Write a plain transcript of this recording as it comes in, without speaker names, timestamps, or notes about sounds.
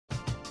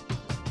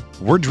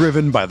We're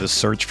driven by the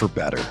search for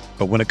better.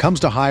 But when it comes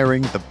to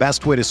hiring, the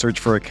best way to search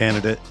for a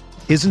candidate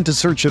isn't to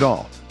search at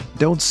all.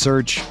 Don't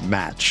search,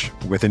 match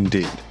with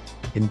Indeed.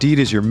 Indeed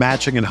is your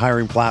matching and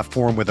hiring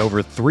platform with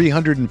over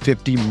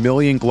 350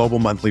 million global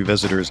monthly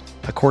visitors,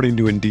 according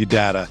to Indeed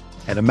data,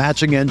 and a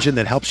matching engine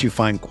that helps you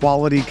find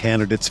quality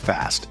candidates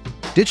fast.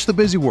 Ditch the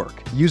busy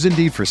work. Use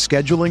Indeed for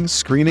scheduling,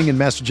 screening, and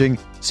messaging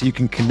so you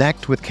can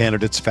connect with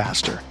candidates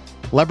faster.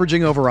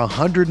 Leveraging over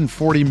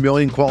 140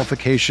 million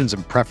qualifications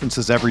and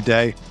preferences every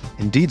day,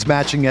 Indeed's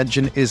matching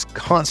engine is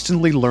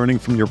constantly learning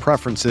from your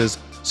preferences,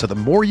 so the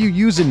more you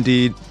use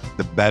Indeed,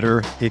 the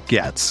better it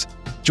gets.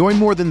 Join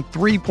more than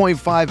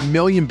 3.5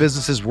 million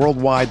businesses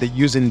worldwide that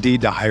use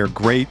Indeed to hire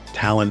great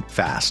talent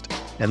fast.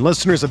 And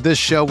listeners of this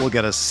show will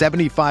get a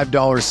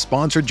 $75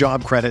 sponsored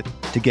job credit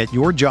to get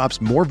your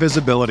jobs more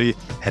visibility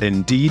at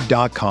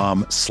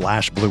Indeed.com/Blue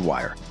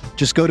Wire.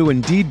 Just go to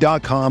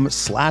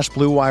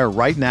Indeed.com/Blue Wire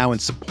right now and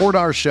support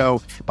our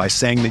show by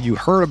saying that you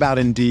heard about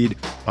Indeed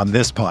on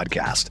this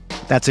podcast.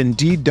 That's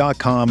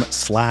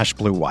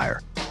Indeed.com/Blue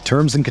Wire.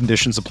 Terms and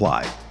conditions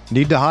apply.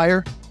 Need to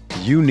hire?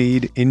 You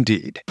need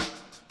Indeed.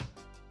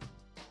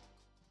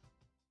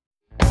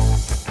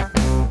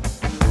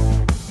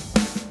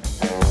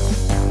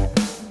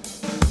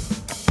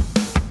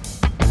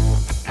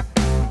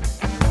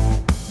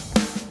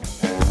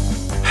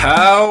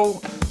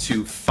 How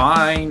to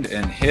find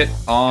and hit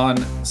on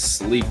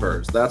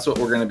sleepers. That's what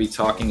we're going to be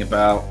talking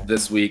about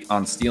this week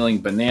on Stealing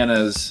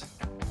Bananas.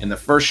 In the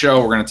first show,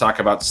 we're going to talk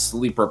about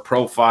sleeper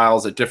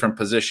profiles at different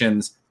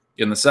positions.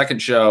 In the second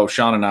show,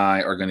 Sean and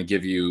I are going to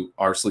give you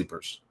our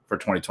sleepers for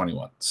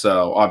 2021.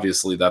 So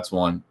obviously that's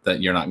one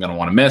that you're not going to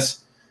want to miss.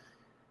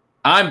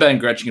 I'm Ben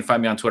Gretch. You can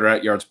find me on Twitter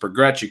at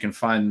yardspergretch. You can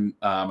find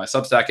my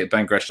Substack at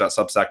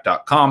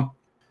bengretch.substack.com.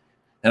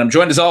 And I'm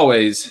joined as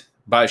always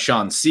by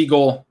Sean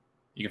Siegel.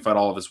 You can find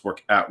all of his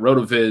work at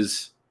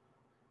RotoViz.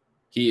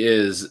 He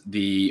is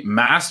the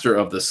master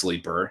of the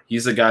sleeper.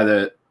 He's the guy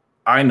that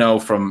I know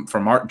from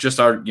our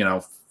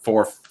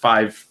 4,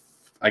 5,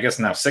 I guess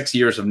now 6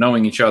 years of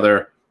knowing each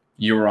other.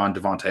 You were on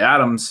Devontae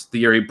Adams the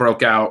year he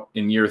broke out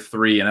in year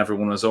 3 and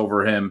everyone was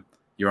over him.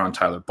 You were on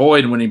Tyler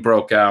Boyd when he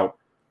broke out.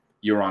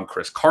 You were on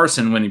Chris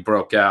Carson when he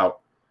broke out.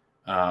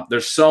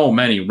 There's so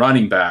many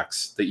running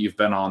backs that you've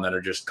been on that are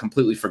just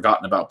completely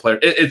forgotten about players.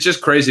 It's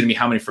just crazy to me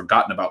how many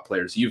forgotten about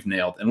players you've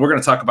nailed. And we're going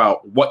to talk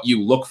about what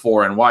you look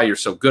for and why you're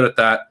so good at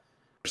that.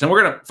 And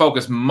we're going to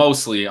focus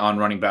mostly on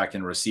running back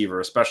and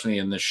receiver, especially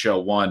in this show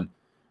 1.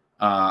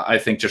 I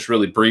think just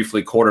really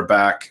briefly,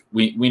 quarterback.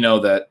 We know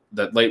that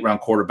late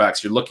round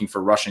quarterbacks, you're looking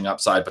for rushing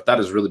upside, but that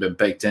has really been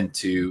baked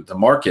into the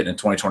market in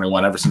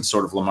 2021 ever since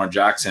sort of Lamar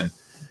Jackson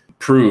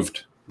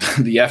proved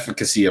the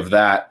efficacy of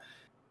that.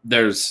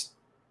 There's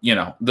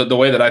the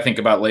way that I think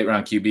about late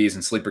round QBs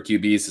and sleeper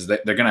QBs is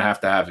that they're going to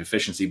have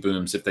efficiency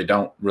booms if they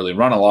don't really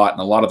run a lot. And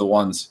a lot of the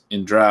ones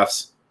in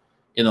drafts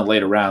in the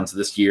later rounds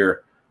this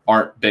year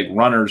aren't big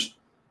runners.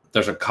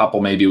 There's a couple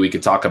maybe we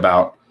could talk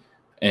about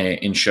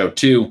in show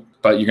 2,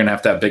 but you're going to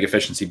have big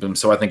efficiency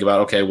booms. So I think about,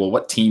 okay, well,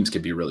 what teams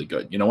could be really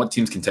good? What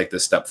teams can take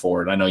this step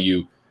forward? I know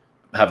you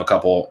have a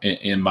couple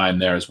in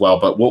mind there as well,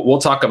 but we'll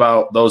talk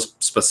about those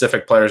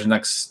specific players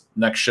next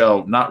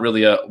show. Not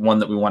really one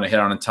that we want to hit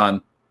on a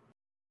ton.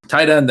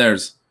 Tight end,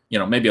 there's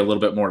maybe a little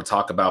bit more to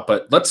talk about,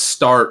 but let's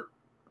start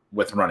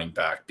with running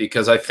back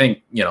because I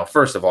think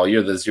first of all,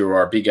 you're the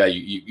zero RB guy.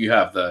 You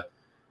have the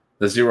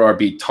zero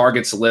RB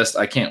targets list.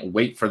 I can't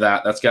wait for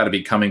that. That's got to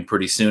be coming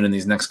pretty soon in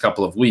these next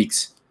couple of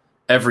weeks.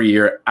 Every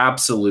year,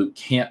 absolute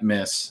can't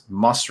miss,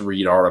 must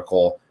read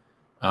article.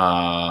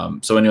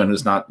 So anyone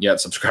who's not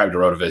yet subscribed to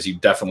RotoViz, you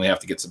definitely have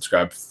to get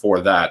subscribed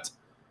for that.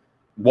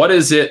 What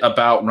is it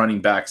about running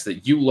backs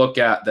that you look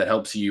at that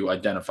helps you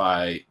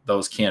identify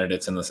those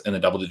candidates in the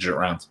double-digit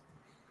rounds?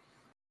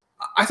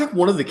 I think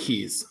one of the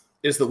keys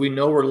is that we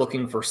know we're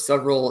looking for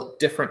several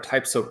different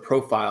types of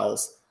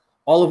profiles,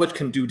 all of which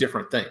can do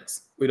different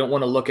things. We don't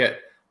want to look at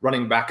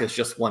running back as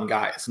just one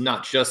guy. It's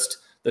not just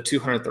the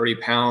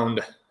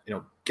 230-pound,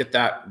 get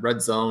that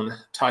red zone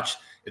touch.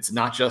 It's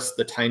not just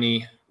the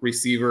tiny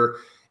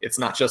receiver. It's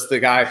not just the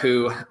guy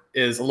who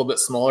is a little bit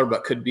smaller,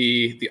 but could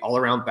be the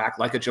all-around back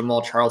like a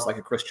Jamal Charles, like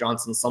a Chris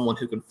Johnson, someone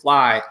who can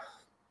fly.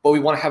 But we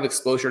want to have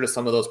exposure to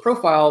some of those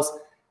profiles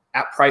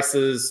at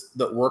prices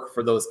that work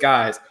for those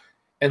guys.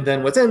 And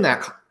then within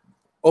that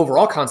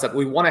overall concept,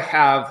 we want to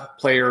have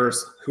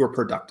players who are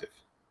productive,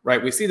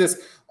 right? We see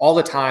this all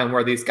the time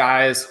where these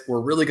guys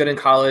were really good in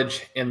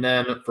college, and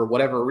then for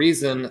whatever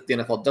reason, the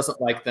NFL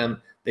doesn't like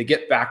them. They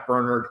get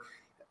backburnered.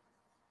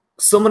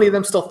 So many of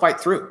them still fight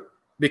through,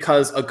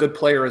 because a good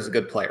player is a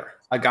good player.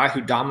 A guy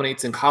who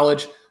dominates in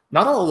college,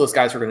 not all of those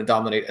guys are going to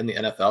dominate in the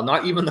NFL,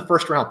 not even the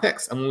first round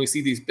picks. And when we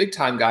see these big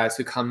time guys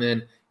who come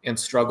in and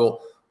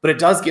struggle, but it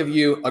does give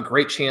you a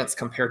great chance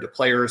compared to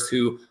players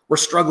who were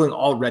struggling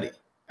already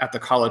at the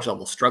college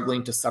level,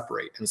 struggling to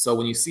separate. And so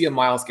when you see a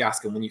Myles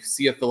Gaskin, when you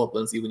see a Phillip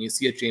Lindsay, when you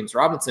see a James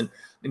Robinson,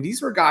 and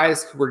these were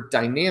guys who were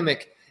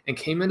dynamic and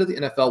came into the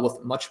NFL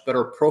with much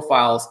better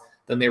profiles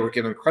than they were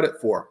given credit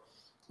for.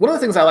 One of the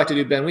things I like to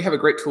do, Ben, we have a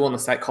great tool on the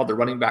site called the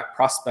Running Back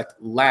Prospect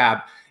Lab.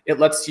 It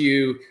lets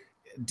you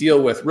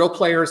deal with real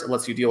players. It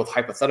lets you deal with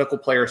hypothetical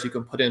players. You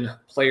can put in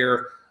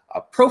player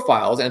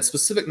profiles and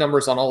specific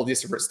numbers on all of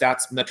these different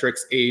stats,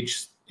 metrics,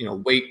 age,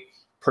 weight,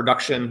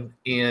 production,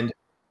 and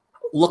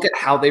look at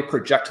how they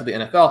project to the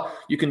NFL.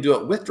 You can do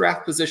it with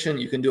draft position.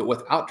 You can do it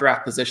without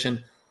draft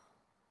position.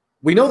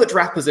 We know that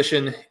draft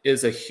position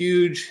is a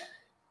huge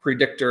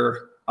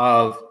predictor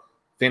of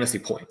fantasy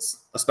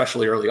points,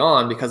 especially early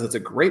on, because it's a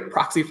great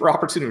proxy for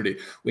opportunity.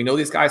 We know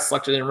these guys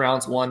selected in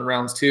rounds 1,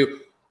 rounds 2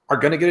 are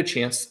going to get a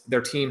chance.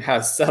 Their team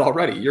has said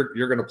already, you're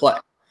going to play,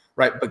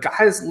 right? But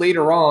guys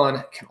later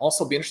on can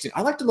also be interesting.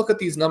 I like to look at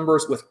these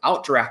numbers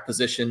without draft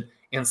position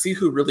and see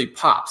who really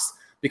pops,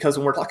 because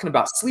when we're talking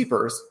about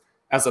sleepers,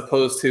 as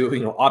opposed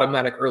to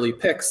automatic early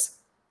picks,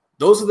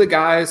 those are the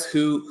guys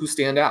who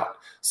stand out.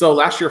 So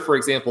last year, for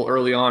example,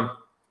 early on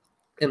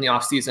in the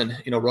offseason,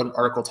 wrote an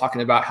article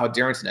talking about how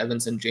Darrynton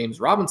Evans and James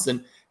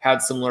Robinson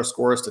had similar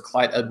scores to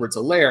Clyde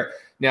Edwards-Helaire.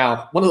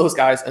 Now, one of those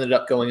guys ended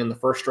up going in the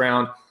first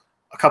round.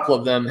 A couple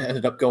of them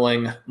ended up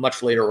going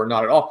much later or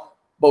not at all.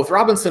 But with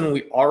Robinson,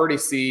 we already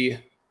see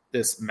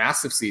this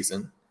massive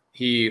season.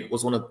 He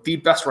was one of the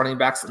best running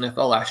backs in the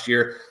NFL last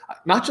year,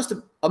 not just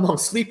among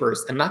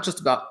sleepers and not just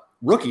about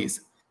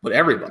rookies, but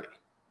everybody,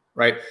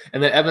 right?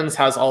 And then Evans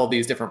has all of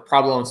these different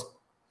problems.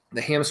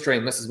 The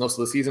hamstring misses most of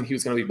the season. He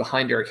was going to be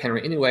behind Derrick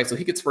Henry anyway, so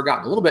he gets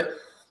forgotten a little bit.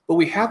 But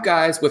we have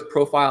guys with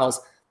profiles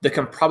that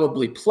can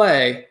probably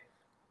play.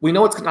 We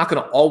know it's not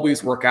going to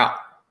always work out.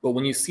 But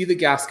when you see the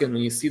Gaskin,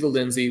 when you see the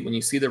Lindsey, when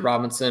you see the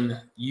Robinson,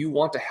 you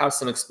want to have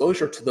some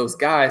exposure to those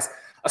guys,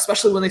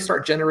 especially when they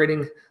start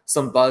generating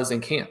some buzz in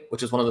camp,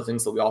 which is one of the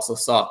things that we also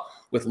saw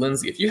with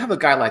Lindsey. If you have a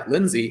guy like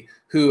Lindsey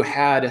who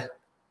had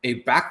a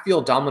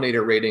backfield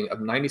dominator rating of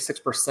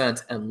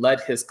 96% and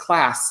led his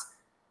class,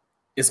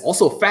 is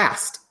also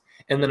fast,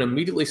 and then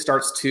immediately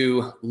starts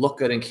to look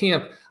good in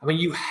camp,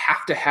 you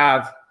have to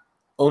have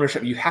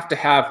ownership. You have to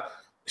have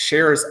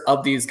shares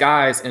of these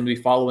guys and be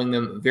following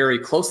them very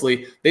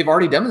closely. They've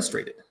already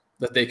demonstrated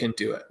that they can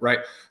do it, right?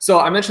 So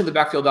I mentioned the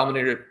backfield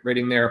dominator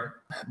rating there,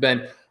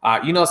 Ben.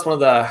 It's one of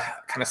the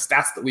kind of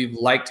stats that we've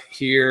liked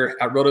here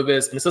at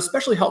RotoViz, and it's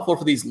especially helpful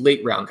for these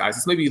late round guys.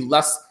 It's maybe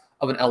less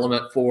of an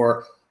element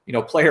for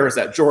players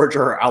at Georgia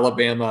or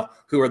Alabama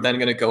who are then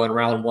going to go in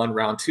round 1,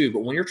 round 2.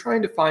 But when you're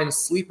trying to find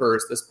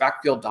sleepers, this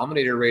backfield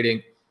dominator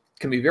rating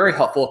can be very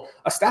helpful.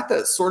 A stat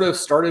that sort of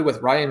started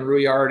with Ryan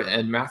Rouillard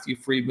and Matthew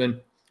Friedman,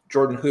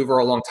 Jordan Hoover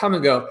a long time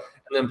ago,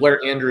 and then Blair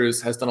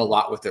Andrews has done a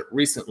lot with it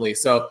recently.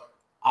 So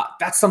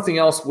that's something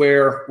else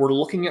where we're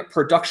looking at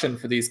production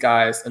for these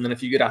guys. And then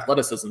if you get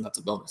athleticism, that's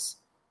a bonus.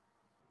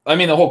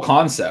 The whole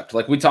concept,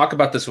 like we talk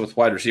about this with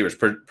wide receivers,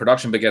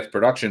 production begets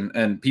production,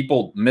 and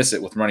people miss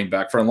it with running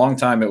back. For a long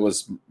time, it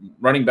was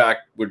running back.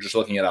 We're just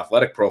looking at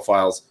athletic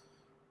profiles.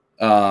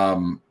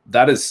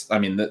 That's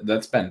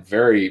been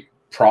very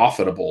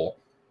profitable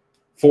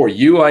for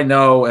you, I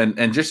know,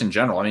 and just in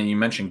general. You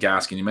mentioned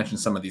Gaskin. You mentioned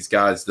some of these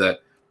guys that,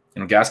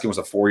 Gaskin was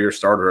a 4-year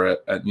starter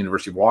at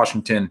University of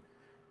Washington,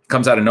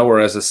 comes out of nowhere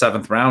as a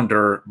 7th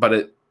rounder, but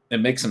it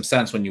makes some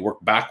sense when you work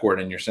backward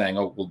and you're saying,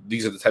 oh, well,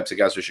 these are the types of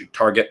guys we should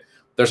target.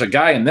 There's a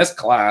guy in this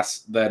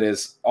class that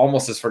is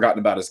almost as forgotten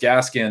about as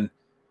Gaskin,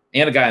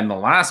 and a guy in the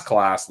last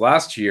class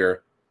last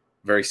year,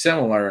 very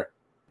similar,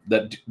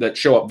 that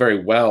show up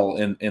very well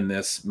in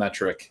this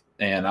metric.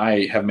 And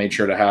I have made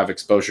sure to have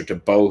exposure to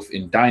both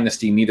in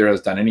Dynasty. Neither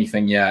has done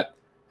anything yet,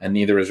 and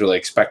neither is really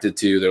expected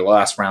to. Their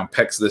last round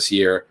picks this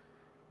year.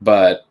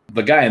 But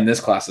the guy in this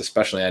class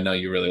especially, I know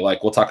you really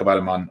like. We'll talk about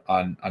him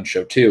on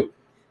show 2.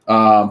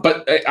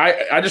 But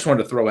I just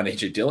wanted to throw in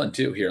A.J. Dillon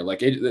too here.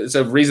 Like, it's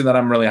a reason that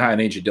I'm really high on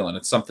A.J. Dillon.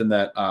 It's something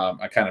that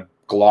I kind of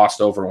glossed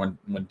over when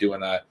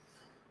doing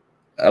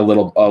a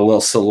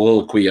little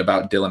soliloquy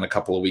about Dillon a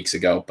couple of weeks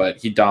ago. But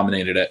he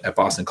dominated it at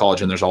Boston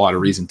College, and there's a lot of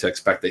reason to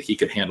expect that he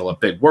could handle a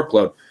big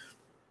workload.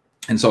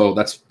 And so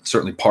that's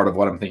certainly part of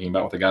what I'm thinking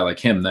about with a guy like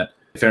him, that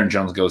if Aaron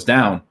Jones goes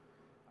down,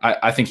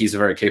 I think he's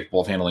very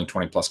capable of handling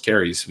 20-plus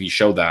carries. We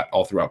showed that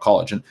all throughout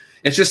college. And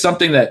it's just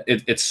something that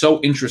it's so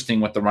interesting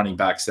with the running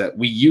backs that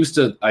we used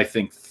to, I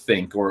think,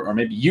 or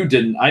maybe you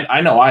didn't. I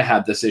know I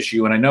had this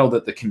issue, and I know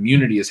that the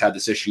community has had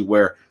this issue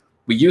where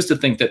we used to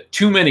think that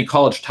too many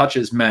college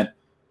touches meant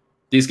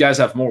these guys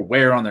have more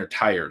wear on their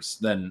tires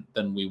than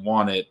we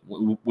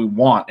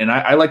want. And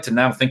I like to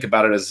now think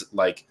about it as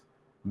like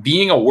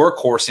being a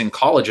workhorse in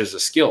college is a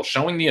skill,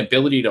 showing the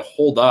ability to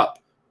hold up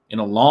in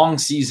a long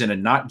season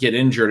and not get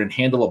injured and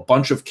handle a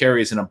bunch of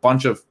carries and a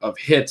bunch of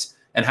hits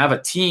and have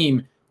a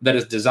team that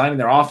is designing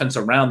their offense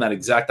around that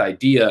exact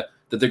idea,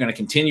 that they're going to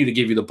continue to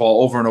give you the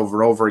ball over and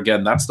over and over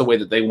again. That's the way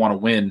that they want to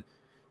win.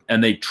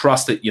 And they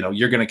trust that,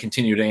 you're going to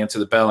continue to answer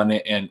the bell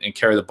and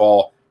carry the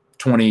ball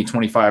 20,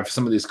 25.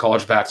 Some of these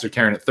college backs are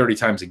carrying it 30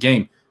 times a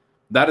game.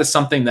 That is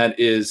something that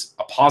is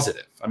a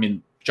positive.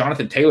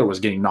 Jonathan Taylor was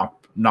getting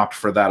knocked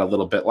for that a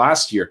little bit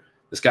last year.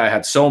 This guy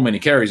had so many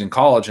carries in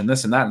college and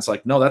this and that. And it's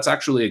like, no, that's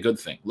actually a good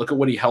thing. Look at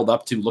what he held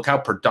up to. Look how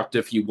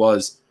productive he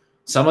was.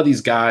 Some of these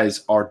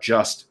guys are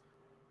just,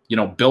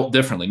 built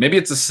differently. Maybe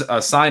it's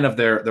a sign of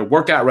their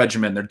workout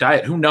regimen, their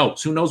diet. Who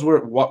knows? Who knows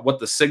what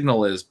the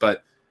signal is?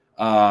 But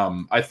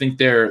I think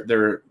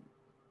they're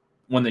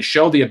when they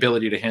show the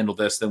ability to handle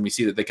this, then we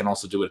see that they can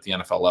also do it at the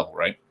NFL level,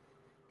 right?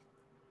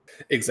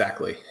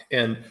 Exactly.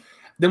 And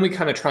then we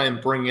kind of try and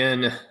bring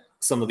in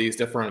some of these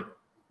different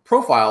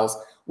profiles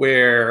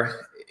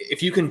where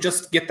if you can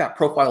just get that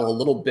profile a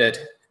little bit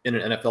in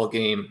an NFL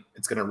game,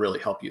 it's going to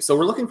really help you. So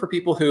we're looking for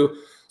people who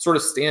sort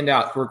of stand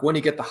out, who are going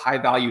to get the high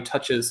value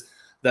touches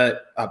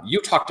that you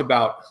talked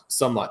about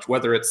so much,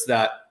 whether it's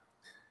that,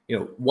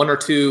 1 or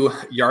 2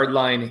 yard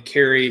line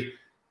carry,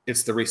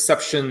 it's the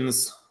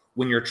receptions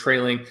when you're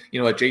trailing, a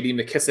JD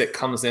McKissic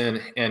comes in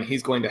and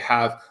he's going to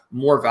have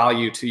more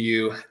value to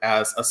you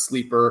as a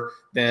sleeper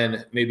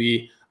than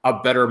maybe a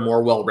better,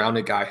 more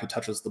well-rounded guy who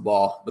touches the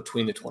ball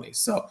between the 20s.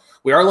 So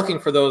we are looking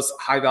for those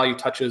high value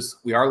touches.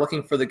 We are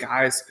looking for the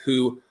guys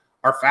who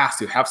are fast,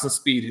 who have some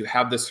speed, who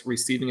have this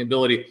receiving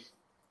ability.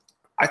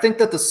 I think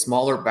that the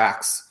smaller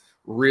backs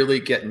really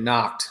get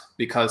knocked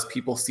because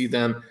people see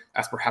them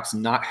as perhaps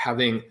not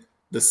having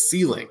the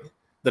ceiling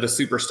that a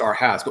superstar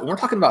has. But when we're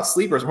talking about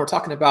sleepers, when we're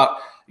talking about,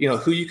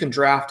 who you can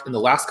draft in the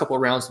last couple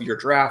of rounds of your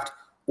draft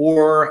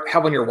or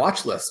have on your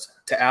watch list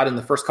to add in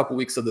the first couple of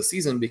weeks of the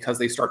season because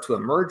they start to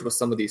emerge with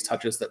some of these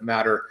touches that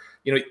matter,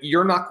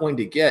 you're not going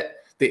to get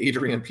the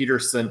Adrian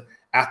Peterson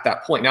at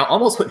that point. Now,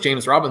 almost with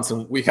James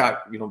Robinson, we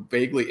got,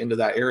 vaguely into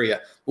that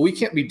area, but we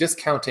can't be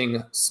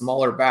discounting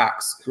smaller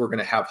backs who are going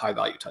to have high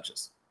value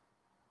touches.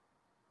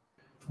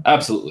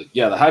 Absolutely.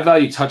 Yeah, the high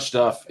value touch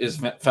stuff is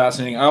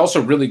fascinating. I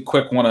also really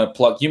quick want to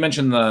plug, you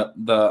mentioned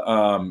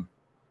the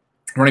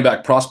running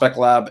back prospect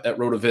lab at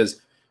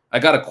RotoViz. I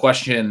got a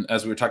question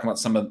as we were talking about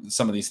some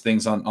of these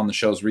things on the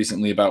shows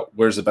recently about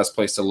where's the best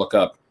place to look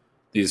up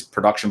these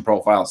production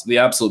profiles. The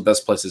absolute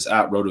best place is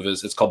at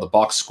RotoViz. It's called the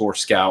Box Score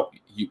Scout.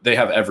 They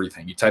have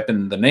everything. You type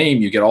in the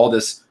name, you get all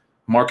this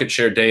market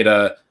share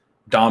data,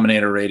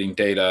 dominator rating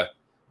data.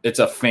 It's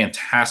a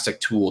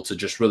fantastic tool to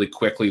just really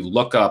quickly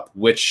look up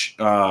which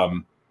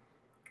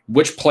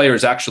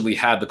players actually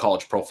had the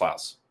college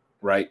profiles,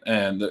 right?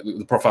 And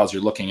the profiles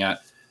you're looking at.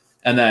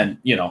 And then,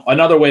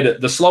 another way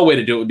the slow way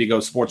to do it would be go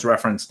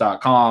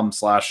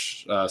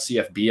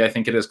sportsreference.com/CFB. I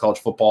think it is college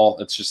football.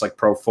 It's just like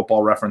Pro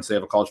Football Reference. They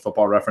have a college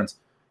football reference.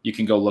 You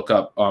can go look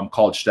up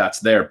college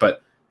stats there,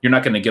 but you're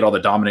not going to get all the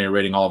dominator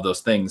rating, all of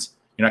those things.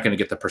 You're not going to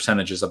get the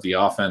percentages of the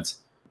offense,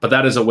 but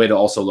that is a way to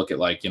also look at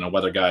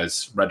whether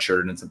guys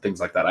redshirted and some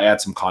things like that. I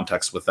add some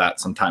context with that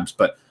sometimes,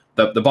 but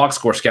the Box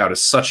Score Scout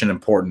is such an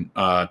important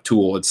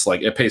tool. It's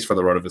like it pays for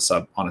the RotoViz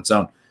sub on its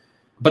own.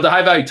 But the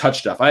high value touch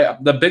stuff,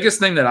 the biggest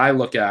thing that I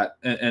look at,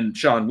 and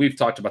Sean, we've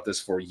talked about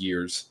this for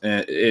years.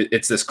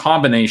 It's this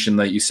combination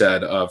that you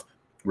said of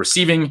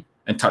receiving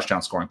and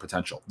touchdown scoring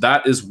potential.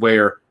 That is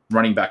where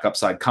running back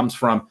upside comes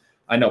from.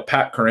 I know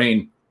Pat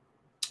Kerrane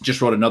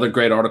just wrote another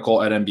great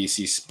article at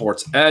NBC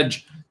Sports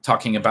Edge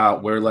talking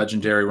about where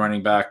legendary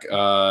running back,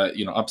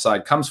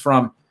 upside comes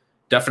from.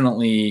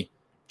 Definitely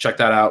check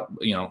that out.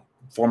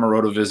 Former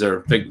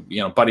RotoVizer,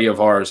 big, buddy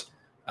of ours.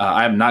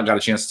 I have not got a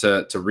chance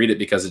to read it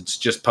because it's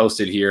just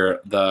posted here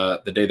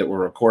the day that we're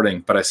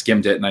recording, but I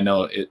skimmed it and I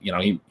know it,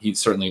 he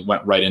certainly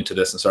went right into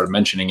this and started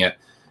mentioning it.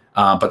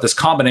 But this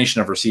combination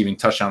of receiving,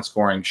 touchdown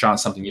scoring, Sean,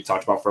 something you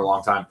talked about for a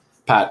long time.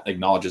 Pat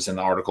acknowledges in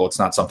the article it's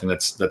not something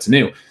that's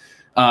new,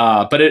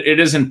 but it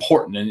is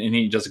important, and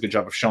he does a good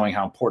job of showing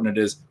how important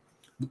it is.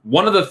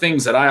 One of the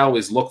things that I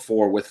always look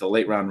for with the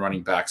late round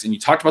running backs, and you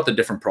talked about the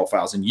different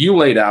profiles, and you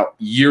laid out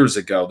years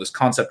ago this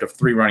concept of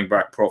 3 running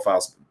back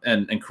profiles,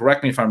 and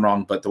correct me if I'm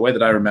wrong, but the way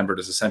that I remember it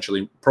is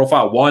essentially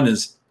profile 1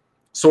 is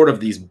sort of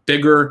these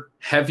bigger,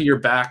 heavier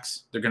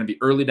backs. They're going to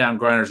be early down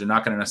grinders. They're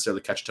not going to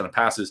necessarily catch a ton of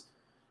passes.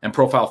 And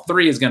profile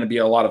 3 is going to be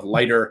a lot of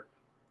lighter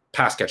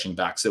pass catching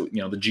backs. So, the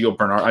Gio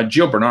Bernard.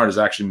 Gio Bernard is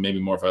actually maybe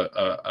more of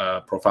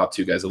a profile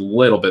 2 guy. He's a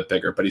little bit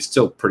bigger, but he's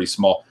still pretty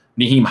small.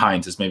 Nyheim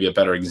Hines is maybe a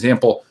better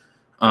example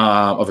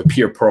of a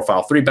pure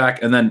profile 3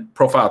 back. And then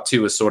profile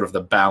 2 is sort of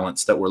the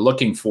balance that we're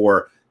looking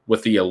for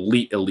with the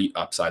elite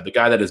upside, the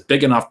guy that is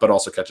big enough but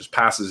also catches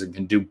passes and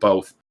can do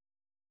both.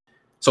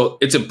 So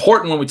it's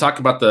important when we talk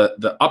about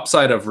the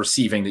upside of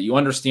receiving that you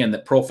understand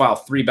that profile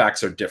 3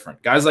 backs are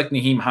different. Guys like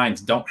Nyheim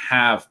Hines don't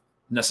have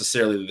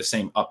necessarily the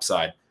same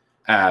upside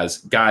as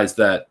guys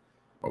that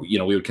we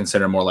would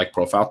consider more like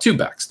profile 2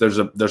 backs. There's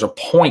a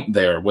point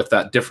there with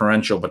that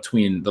differential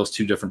between those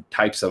two different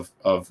types of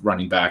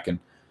running back.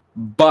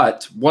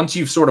 But once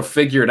you've sort of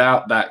figured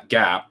out that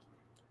gap,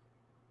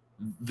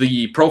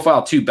 the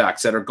profile 2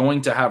 backs that are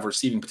going to have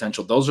receiving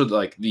potential, those are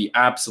like the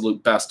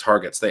absolute best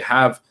targets. They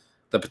have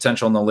the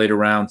potential in the later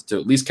rounds to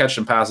at least catch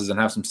some passes and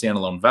have some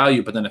standalone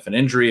value. But then if an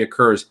injury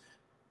occurs,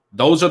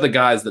 those are the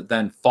guys that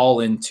then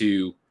fall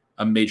into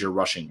a major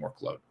rushing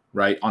workload,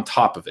 right, on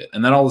top of it.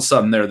 And then all of a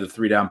sudden they're the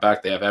 3 down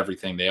back. They have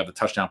everything. They have the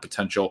touchdown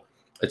potential.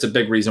 It's a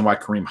big reason why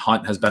Kareem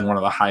Hunt has been one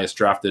of the highest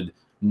drafted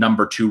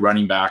number 2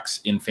 running backs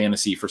in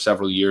fantasy for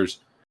several years.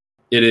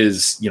 It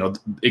is,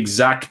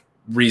 exact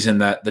reason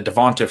that the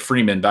Devonta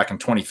Freeman back in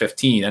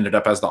 2015 ended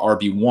up as the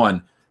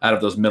RB1 out of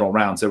those middle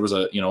rounds. There was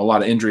a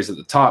lot of injuries at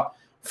the top.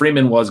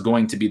 Freeman was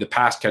going to be the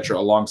pass catcher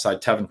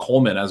alongside Tevin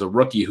Coleman as a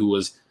rookie, who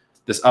was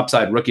this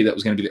upside rookie that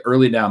was going to be the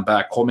early down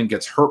back. Coleman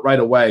gets hurt right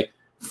away.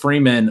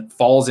 Freeman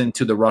falls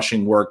into the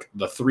rushing work,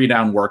 the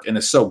 3-down work, and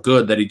is so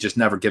good that he just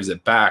never gives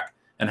it back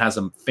and has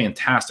a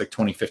fantastic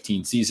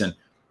 2015 season.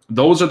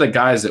 Those are the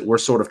guys that we're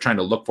sort of trying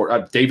to look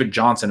for. David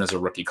Johnson as a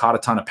rookie, caught a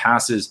ton of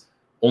passes,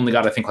 only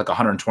got, I think, like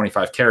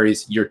 125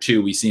 carries. Year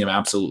 2, we see him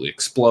absolutely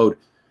explode.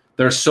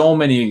 There are so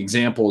many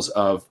examples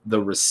of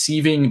the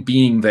receiving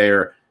being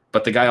there,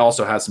 but the guy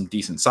also has some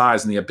decent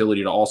size and the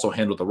ability to also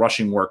handle the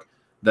rushing work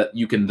that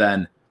you can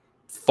then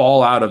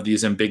fall out of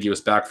these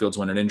ambiguous backfields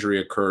when an injury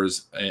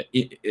occurs.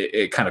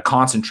 It kind of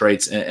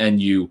concentrates,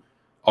 and you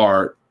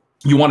want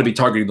to be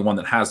targeting the one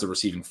that has the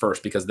receiving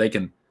first, because they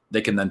can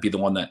then be the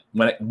one that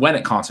when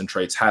it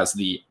concentrates has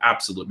the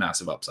absolute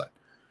massive upside.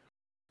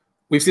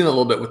 We've seen a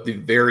little bit with the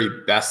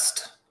very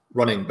best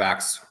running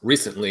backs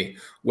recently,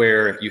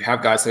 where you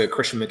have guys like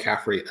Christian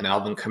McCaffrey and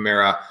Alvin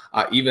Kamara,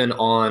 even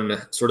on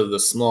sort of the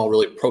small,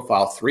 really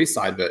profile 3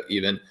 side of it,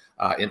 even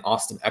in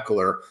Austin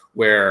Eckler,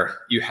 where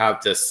you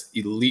have this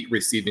elite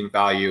receiving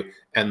value.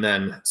 And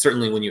then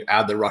certainly when you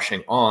add the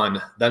rushing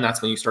on, then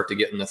that's when you start to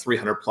get in the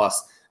 300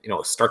 plus,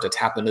 start to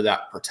tap into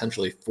that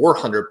potentially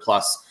 400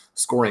 plus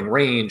scoring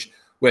range,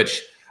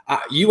 which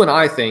you and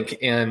I think,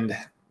 and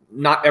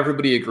not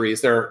everybody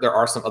agrees. There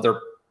are some other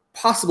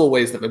possible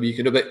ways that maybe you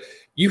can do, but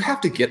you have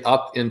to get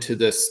up into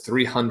this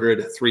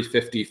 300,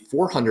 350,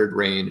 400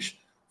 range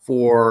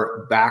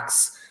for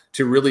backs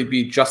to really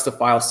be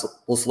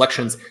justifiable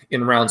selections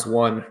in rounds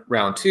 1,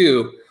 round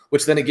 2,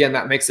 which then again,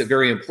 that makes it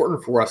very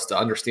important for us to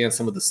understand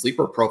some of the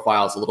sleeper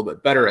profiles a little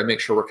bit better and make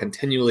sure we're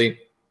continually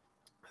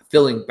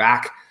filling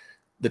back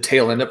the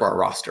tail end of our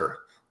roster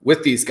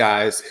with these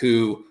guys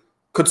who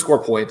could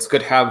score points,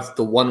 could have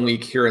the 1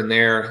 week here and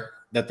there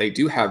that they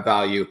do have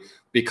value,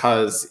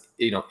 because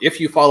if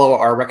you follow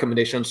our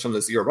recommendations from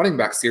the Zero Running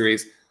Back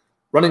series,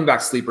 running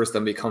back sleepers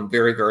then become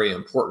very, very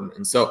important.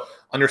 And so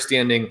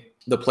understanding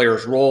the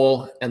player's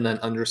role and then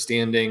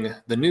understanding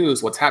the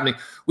news, what's happening.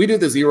 We do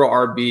the Zero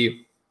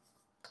RB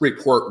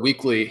report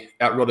weekly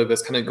at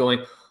RotoViz, kind of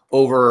going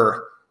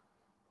over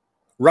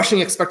rushing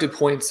expected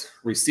points,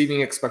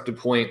 receiving expected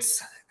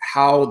points,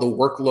 how the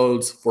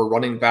workloads for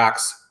running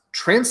backs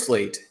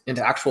translate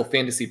into actual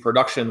fantasy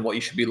production, what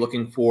you should be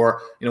looking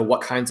for,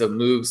 what kinds of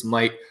moves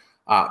might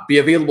be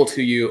available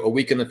to you a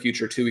week in the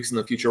future, 2 weeks in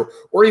the future,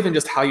 or even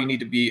just how you need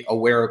to be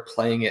aware of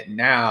playing it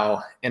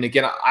now. And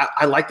again,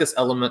 I like this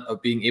element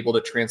of being able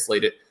to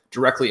translate it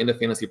directly into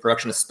fantasy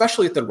production,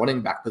 especially at the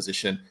running back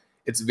position.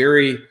 It's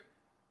very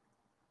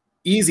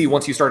easy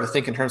once you start to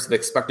think in terms of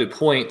expected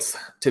points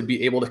to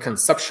be able to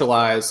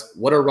conceptualize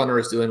what a runner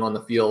is doing on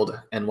the field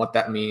and what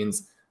that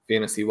means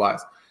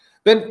fantasy-wise.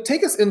 Then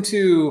take us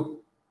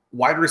into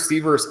wide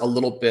receivers a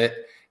little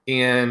bit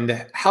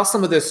and how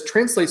some of this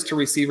translates to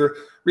receiver.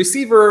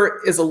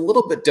 Receiver is a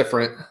little bit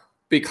different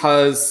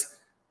because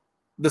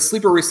the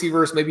sleeper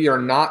receivers maybe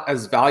are not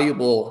as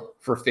valuable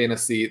for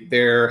fantasy.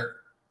 Their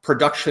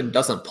production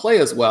doesn't play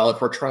as well if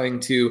we're trying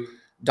to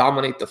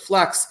dominate the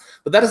flex,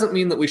 but that doesn't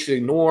mean that we should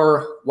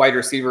ignore wide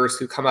receivers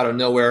who come out of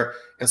nowhere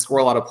and score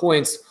a lot of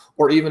points,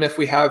 or even if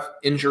we have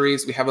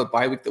injuries, we have a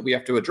bye week that we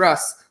have to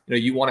address,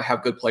 you want to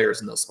have good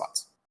players in those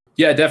spots.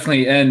 Yeah,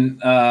 definitely.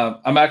 And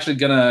I'm actually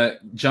going to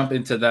jump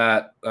into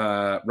that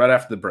right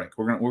after the break.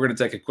 We're going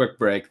to take a quick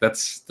break.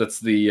 That's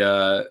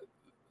the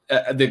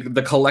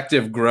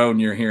collective groan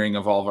you're hearing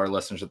of all of our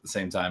listeners at the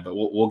same time, but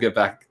we'll get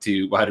back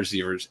to wide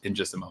receivers in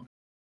just a moment.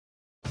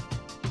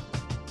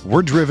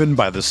 We're driven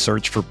by the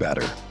search for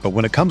better. But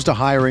when it comes to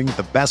hiring,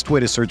 the best way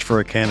to search for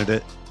a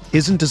candidate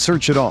isn't to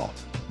search at all.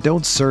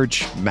 Don't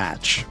search,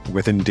 match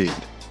with Indeed.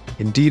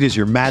 Indeed is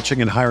your matching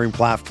and hiring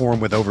platform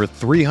with over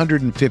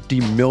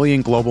 350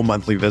 million global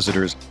monthly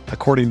visitors,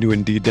 according to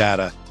Indeed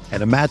data,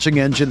 and a matching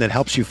engine that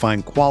helps you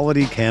find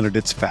quality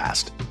candidates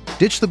fast.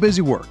 Ditch the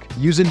busy work.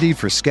 Use Indeed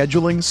for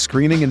scheduling,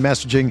 screening, and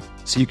messaging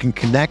so you can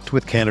connect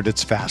with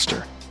candidates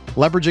faster.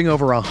 Leveraging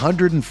over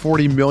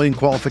 140 million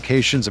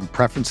qualifications and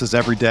preferences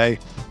every day,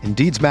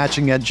 Indeed's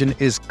matching engine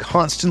is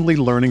constantly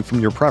learning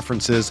from your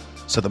preferences,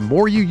 so the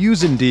more you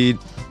use Indeed,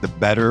 the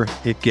better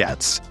it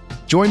gets.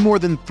 Join more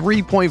than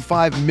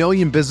 3.5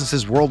 million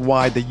businesses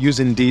worldwide that use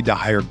Indeed to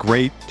hire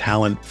great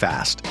talent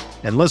fast.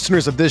 And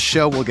listeners of this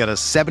show will get a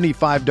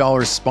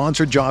 $75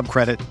 sponsored job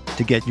credit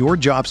to get your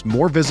jobs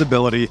more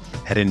visibility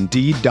at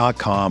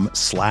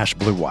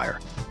Indeed.com/Blue Wire.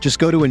 Just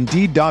go to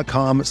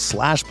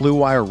Indeed.com/Blue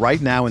Wire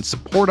right now and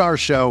support our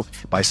show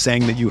by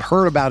saying that you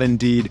heard about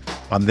Indeed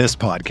on this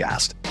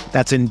podcast.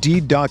 That's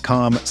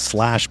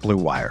Indeed.com/Blue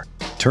Wire.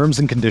 Terms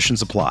and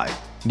conditions apply.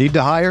 Need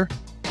to hire?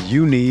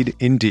 You need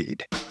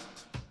Indeed.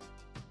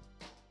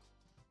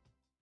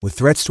 With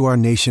threats to our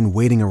nation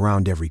waiting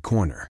around every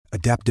corner,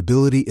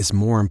 adaptability is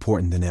more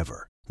important than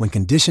ever. When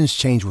conditions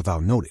change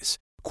without notice,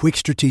 quick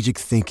strategic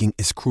thinking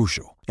is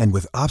crucial. And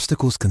with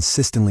obstacles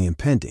consistently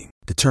impending,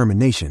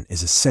 determination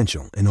is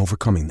essential in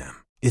overcoming them.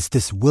 It's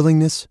this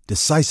willingness,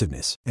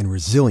 decisiveness, and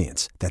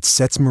resilience that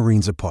sets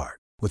Marines apart.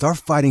 With our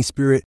fighting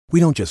spirit, we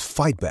don't just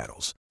fight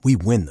battles, we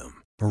win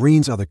them.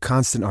 Marines are the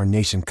constant our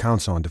nation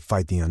counts on to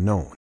fight the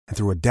unknown. And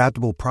through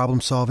adaptable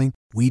problem solving,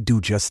 we do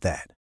just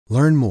that.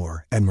 Learn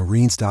more at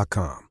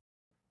marines.com.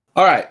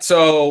 All right.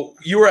 So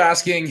you were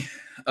asking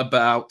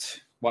about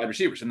wide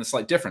receivers and the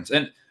slight difference.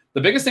 And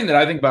the biggest thing that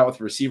I think about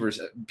with receivers,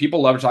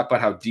 people love to talk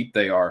about how deep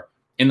they are.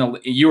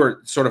 You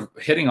were sort of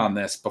hitting on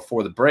this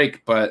before the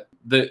break, but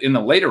in the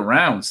later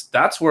rounds,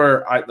 that's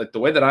where the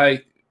way that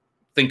I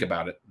think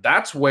about it,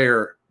 that's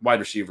where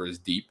wide receiver is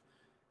deep.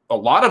 A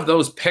lot of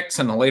those picks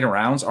in the later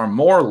rounds are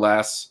more or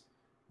less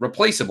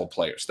replaceable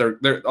players.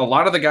 They're a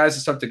lot of the guys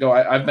that start to go.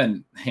 I've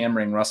been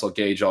hammering Russell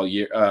Gage all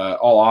year,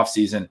 all off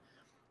season,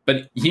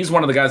 but he's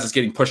one of the guys that's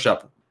getting pushed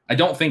up. I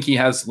don't think he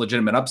has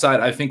legitimate upside.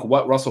 I think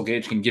what Russell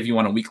Gage can give you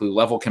on a weekly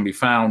level can be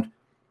found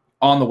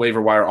on the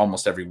waiver wire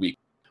almost every week.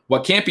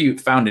 What can't be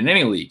found in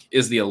any league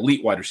is the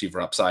elite wide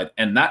receiver upside,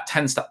 and that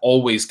tends to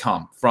always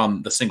come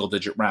from the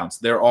single-digit rounds.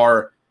 There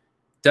are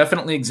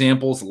definitely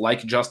examples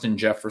like Justin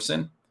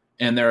Jefferson.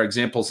 And there are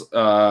examples.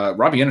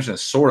 Robbie Anderson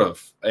is sort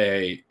of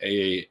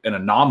an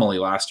anomaly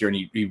last year, and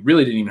he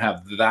really didn't even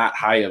have that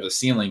high of a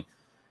ceiling.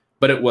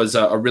 But it was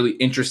a really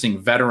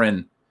interesting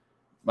veteran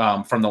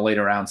from the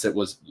later rounds. It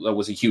was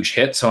a huge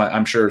hit. So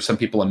I'm sure some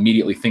people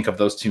immediately think of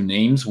those two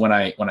names when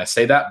I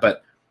say that.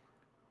 But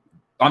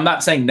I'm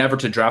not saying never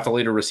to draft the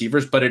later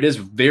receivers, but it is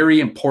very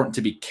important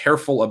to be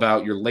careful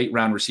about your late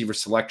round receiver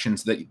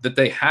selections that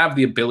they have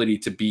the ability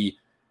to be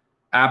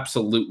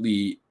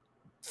absolutely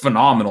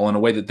phenomenal in a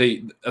way that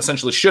they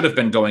essentially should have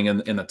been going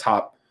in the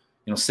top,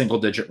 single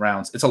digit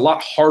rounds. It's a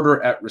lot harder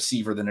at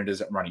receiver than it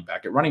is at running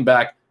back. At running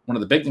back, one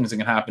of the big things that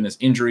can happen is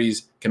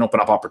injuries can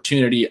open up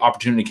opportunity.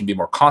 Opportunity can be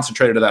more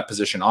concentrated to that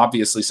position.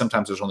 Obviously,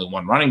 sometimes there's only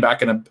one running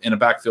back in a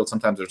backfield.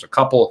 Sometimes there's a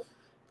couple.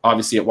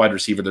 Obviously, at wide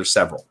receiver, there's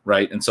several,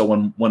 right? And so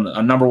when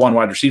a number one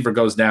wide receiver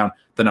goes down,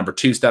 the number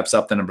 2 steps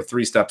up, the number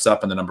 3 steps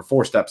up, and the number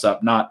 4 steps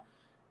up, not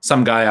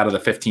some guy out of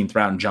the 15th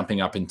round jumping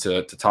up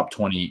into top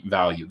 20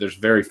 value. There's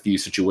very few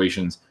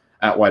situations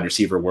at wide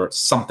receiver where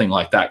something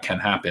like that can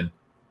happen.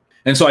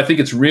 And so I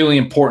think it's really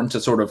important to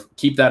sort of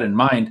keep that in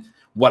mind.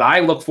 What I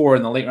look for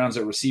in the late rounds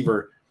at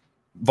receiver,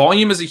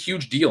 volume is a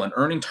huge deal, and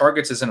earning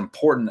targets is an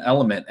important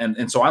element.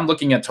 And so I'm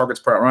looking at targets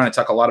per run. I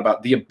talk a lot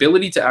about the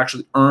ability to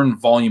actually earn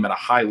volume at a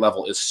high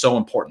level is so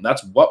important.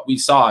 That's what we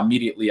saw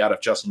immediately out of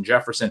Justin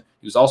Jefferson.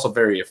 He was also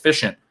very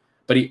efficient,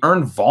 but he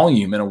earned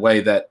volume in a way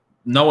that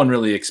no one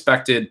really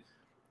expected.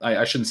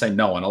 I shouldn't say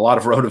no one. A lot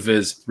of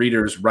RotoViz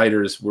readers,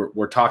 writers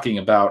were talking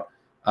about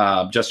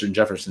Justin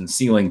Jefferson's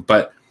ceiling,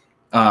 but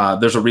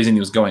there's a reason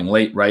he was going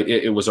late, right?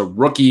 It was a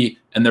rookie,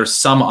 and there's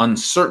some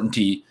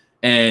uncertainty,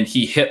 and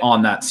he hit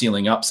on that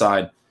ceiling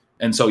upside.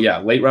 And so, yeah,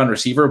 late round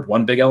receiver,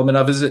 one big element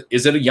of is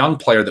it a young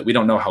player that we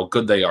don't know how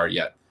good they are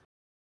yet?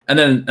 And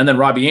then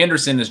Robbie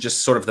Anderson is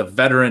just sort of the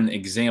veteran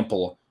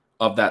example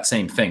of that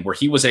same thing, where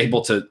he was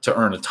able to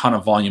earn a ton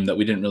of volume that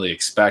we didn't really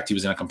expect. He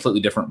was in a completely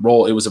different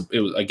role. It was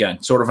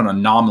again sort of an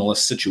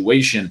anomalous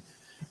situation.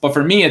 But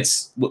for me,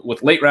 it's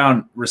with late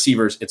round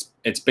receivers,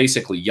 it's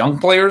basically young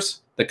players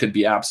that could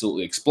be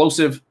absolutely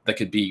explosive, that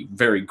could be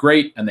very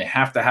great, and they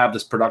have to have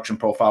this production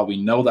profile.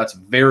 We know that's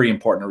very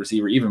important to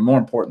receiver, even more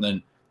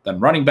important than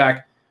running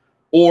back.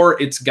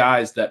 Or it's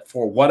guys that,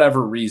 for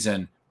whatever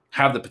reason,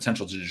 have the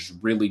potential to just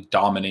really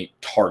dominate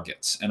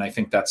targets. And I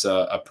think that's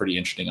a pretty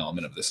interesting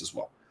element of this as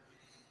well.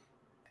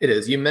 It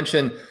is. You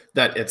mentioned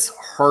that it's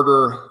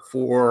harder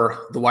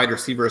for the wide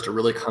receivers to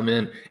really come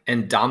in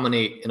and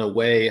dominate in a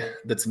way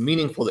that's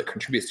meaningful, that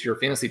contributes to your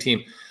fantasy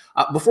team.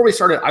 Before we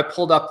started, I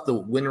pulled up the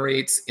win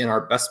rates in our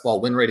Best Ball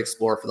Win Rate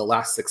Explorer for the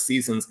last 6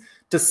 seasons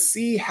to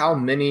see how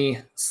many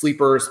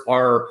sleepers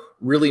are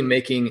really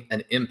making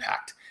an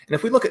impact. And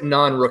if we look at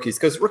non-rookies,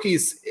 because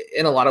rookies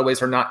in a lot of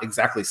ways are not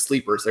exactly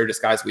sleepers, they're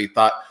just guys we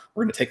thought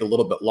were going to take a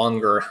little bit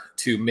longer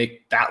to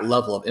make that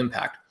level of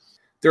impact.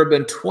 There have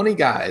been 20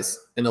 guys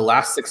in the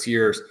last 6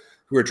 years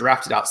who were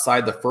drafted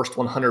outside the first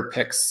 100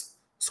 picks,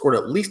 scored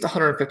at least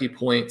 150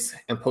 points,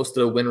 and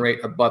posted a win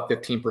rate above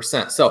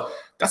 15%. So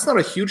that's not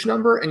a huge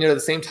number. And yet at the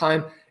same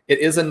time, it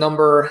is a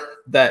number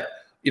that,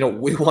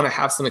 we want to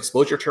have some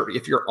exposure to.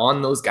 If you're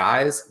on those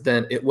guys,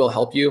 then it will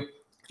help you.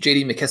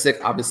 J.D. McKissic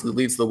obviously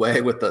leads the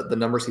way with the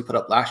numbers he put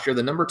up last year.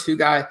 The number 2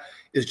 guy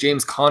is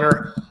James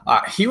Conner.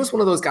 He was one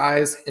of those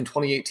guys in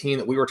 2018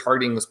 that we were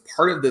targeting as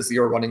part of the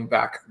zero running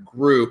back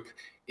group,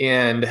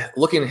 and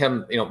looking at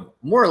him,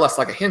 more or less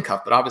like a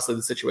handcuff. But obviously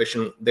the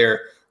situation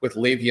there with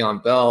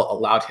Le'Veon Bell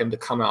allowed him to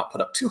come out,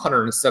 put up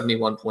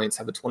 271 points,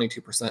 have a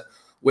 22%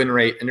 win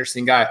rate.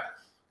 Interesting guy.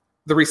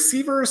 The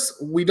receivers,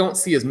 we don't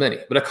see as many,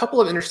 but a couple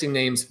of interesting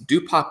names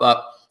do pop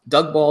up.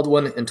 Doug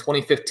Baldwin in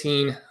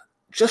 2015,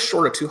 just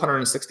short of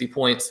 260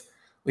 points.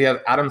 We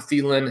have Adam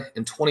Thielen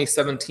in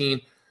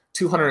 2017,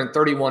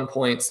 231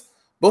 points.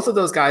 Both of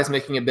those guys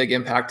making a big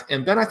impact.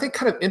 And Ben, I think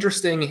kind of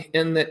interesting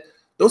in that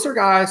those are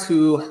guys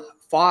who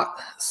fought,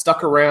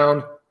 stuck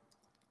around.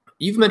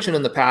 You've mentioned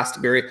in the past,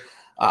 Barry,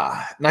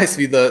 nice to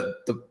be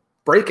the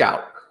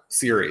breakout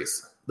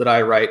series that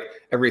I write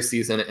every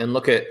season and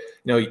look at,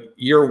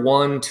 year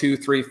 1, 2,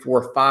 3,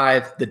 4,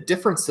 5, the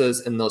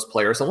differences in those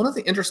players. And one of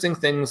the interesting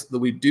things that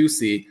we do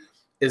see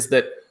is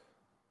that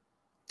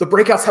The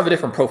breakouts have a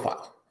different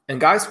profile. And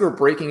guys who are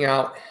breaking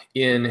out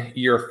in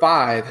year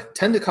 5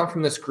 tend to come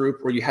from this group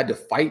where you had to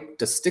fight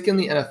to stick in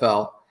the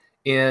NFL.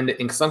 And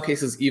in some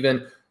cases,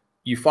 even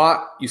you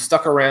fought, you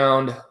stuck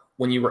around.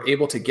 When you were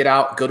able to get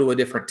out, go to a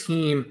different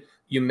team,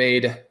 you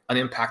made an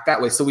impact that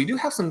way. So we do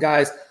have some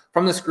guys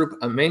from this group: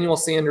 Emmanuel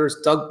Sanders,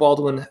 Doug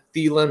Baldwin,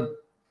 Thielen,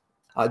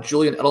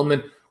 Julian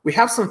Edelman. We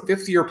have some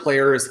fifth-year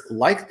players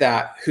like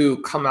that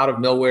who come out of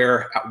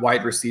nowhere at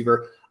wide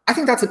receiver. I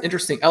think that's an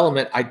interesting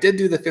element. I did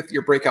do the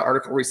fifth-year breakout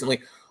article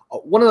recently.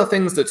 One of the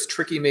things that's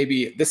tricky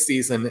maybe this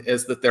season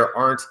is that there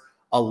aren't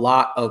a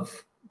lot of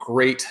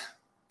great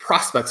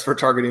prospects for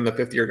targeting the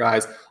fifth-year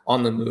guys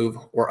on the move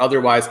or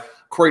otherwise.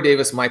 Corey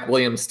Davis, Mike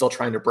Williams still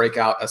trying to break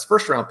out as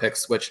first-round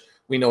picks, which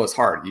we know is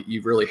hard.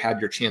 You've really had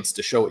your chance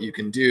to show what you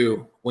can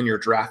do when you're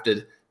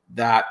drafted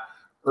that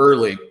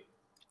early.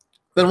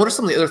 Then what are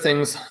some of the other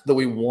things that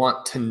we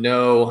want to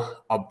know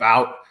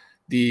about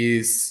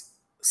these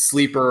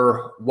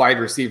sleeper wide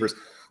receivers?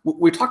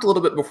 We talked a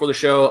little bit before the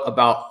show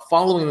about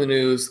following the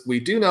news. We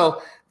do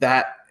know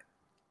that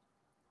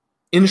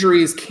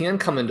injuries can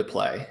come into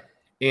play.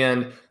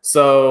 And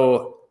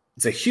so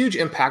it's a huge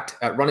impact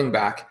at running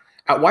back.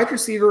 At wide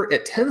receiver,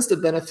 it tends to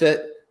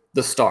benefit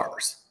the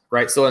stars,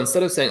 right? So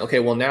instead of saying, okay,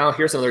 well, now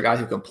here's another guy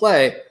who can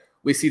play,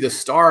 we see the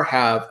star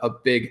have a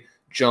big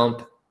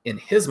jump in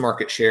his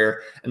market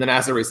share. And then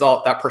as a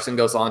result, that person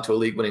goes on to a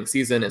league-winning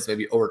season, is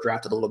maybe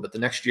overdrafted a little bit the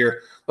next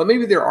year. But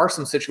maybe there are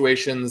some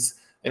situations,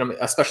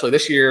 especially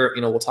this year,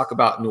 we'll talk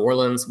about New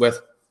Orleans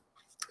with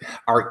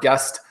our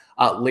guest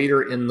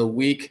later in the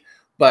week.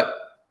 But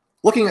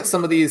looking at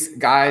some of these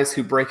guys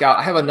who break out,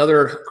 I have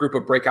another group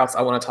of breakouts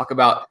I want to talk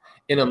about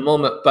in a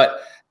moment.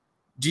 But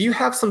do you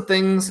have some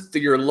things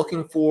that you're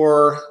looking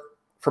for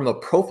from a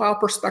profile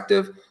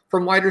perspective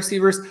from wide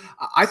receivers?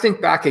 I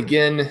think back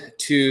again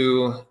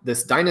to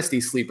this dynasty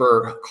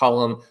sleeper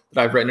column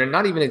that I've written, and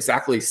not even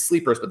exactly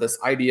sleepers, but this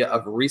idea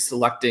of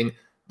reselecting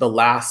the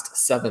last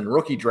 7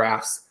 rookie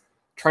drafts,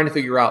 trying to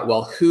figure out,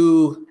 well,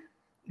 who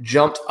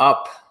jumped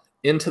up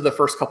into the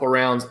first couple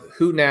rounds,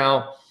 who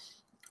now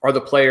are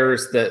the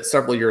players that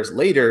several years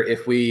later,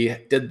 if we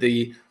did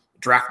the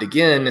draft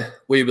again,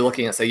 we'd be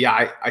looking at say,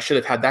 yeah, I should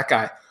have had that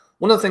guy.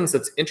 One of the things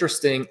that's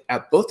interesting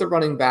at both the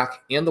running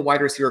back and the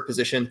wide receiver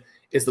position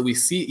is that we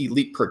see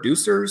elite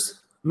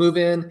producers move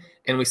in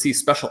and we see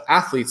special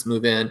athletes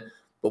move in,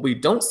 but we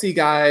don't see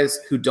guys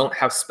who don't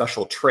have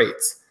special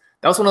traits.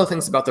 That was one of the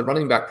things about the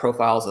running back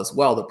profiles as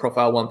well, the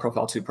profile 1,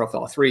 profile 2,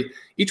 profile 3.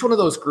 Each one of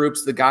those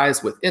groups, the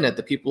guys within it,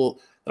 the people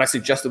that I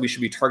suggested we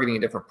should be targeting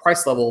at different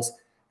price levels,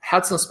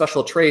 had some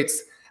special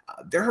traits.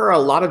 There are a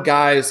lot of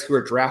guys who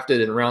are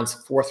drafted in rounds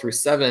 4 through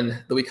 7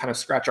 that we kind of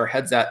scratch our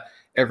heads at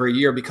every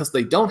year because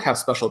they don't have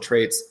special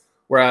traits,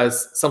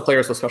 whereas some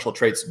players with special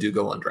traits do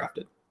go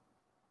undrafted.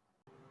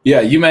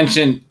 Yeah, you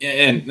mentioned,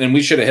 and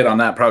we should have hit on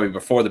that probably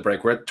before the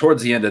break. We're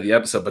towards the end of the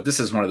episode, but this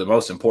is one of the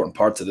most important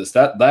parts of this.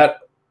 That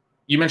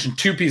you mentioned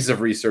 2 pieces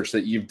of research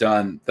that you've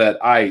done that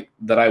I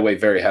weigh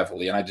very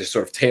heavily, and I just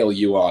sort of tail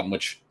you on,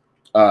 which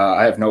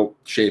I have no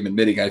shame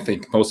admitting. I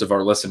think most of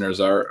our listeners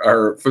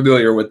are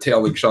familiar with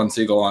tailing Sean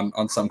Siegel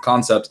on some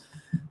concepts.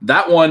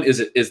 That one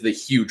is the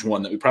huge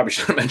one that we probably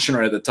should have mentioned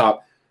right at the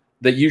top,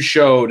 that you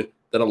showed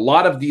that a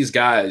lot of these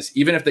guys,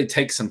 even if they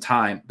take some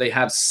time, they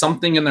have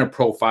something in their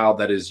profile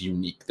that is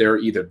unique. They're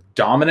either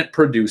dominant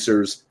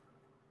producers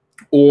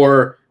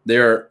or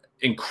they're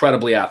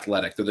incredibly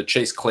athletic. They're the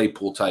Chase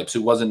Claypool types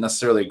who wasn't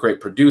necessarily a great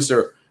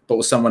producer, but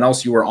was someone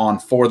else you were on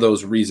for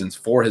those reasons,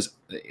 for his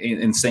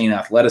insane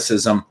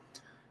athleticism.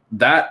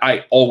 That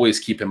I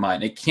always keep in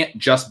mind. It can't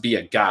just be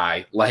a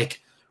guy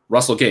like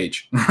Russell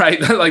Gage, right?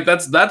 Like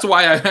that's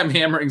why I'm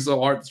hammering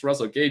so hard this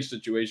Russell Gage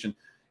situation.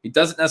 He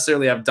doesn't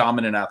necessarily have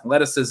dominant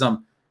athleticism.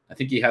 I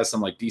think he has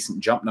some like decent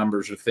jump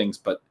numbers or things,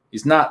 but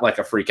he's not like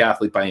a freak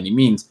athlete by any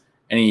means.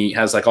 And he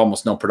has like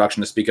almost no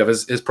production to speak of.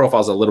 His profile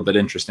is a little bit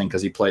interesting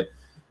because he played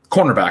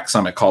cornerback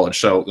some at college.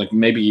 So like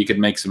maybe you could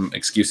make some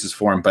excuses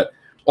for him, but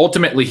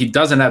ultimately he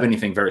doesn't have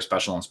anything very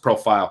special on his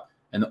profile.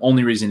 And the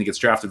only reason he gets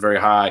drafted very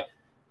high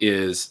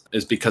is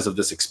because of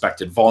this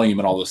expected volume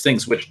and all those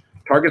things, which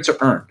targets are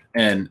earned.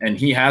 And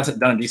he hasn't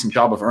done a decent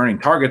job of earning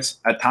targets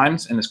at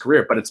times in his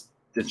career, but it's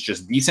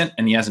just decent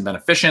and he hasn't been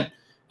efficient.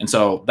 And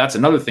so that's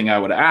another thing I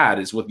would add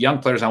is with young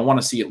players, I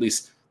want to see at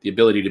least the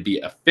ability to be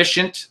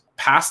efficient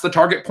past the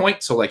target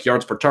point. So like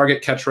yards per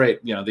target, catch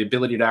rate, the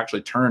ability to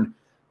actually turn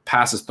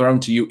passes thrown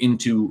to you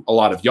into a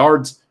lot of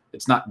yards.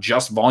 It's not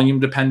just volume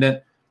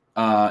dependent.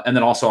 And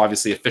then also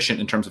obviously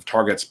efficient in terms of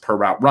targets per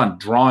route run,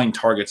 drawing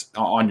targets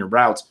on your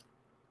routes.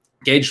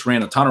 Gage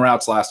ran a ton of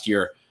routes last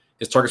year.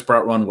 His targets per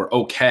route run were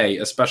okay,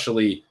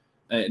 especially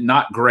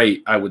not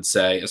great, I would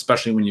say,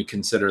 especially when you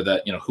consider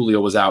that, Julio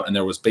was out and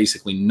there was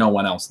basically no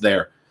one else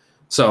there.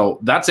 So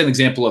that's an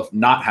example of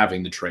not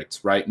having the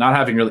traits, right? Not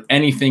having really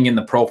anything in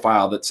the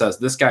profile that says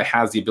this guy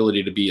has the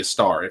ability to be a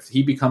star. If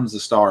he becomes a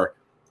star,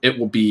 it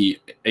will be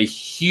a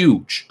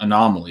huge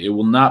anomaly. It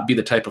will not be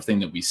the type of thing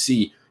that we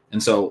see.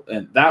 And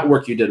that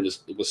work you did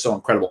was so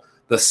incredible.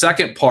 The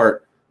second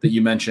part that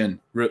you mentioned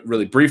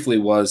really briefly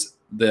was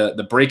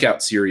the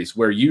breakout series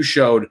where you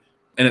showed,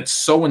 and it's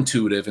so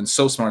intuitive and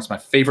so smart. It's my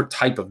favorite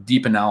type of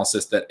deep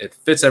analysis that it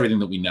fits everything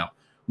that we know.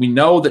 We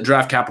know that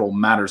draft capital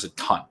matters a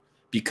ton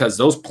because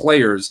those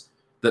players,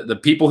 the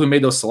people who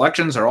made those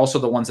selections are also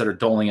the ones that are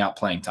doling out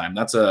playing time.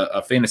 That's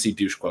a fantasy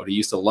douche quote. He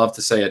used to love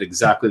to say it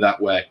exactly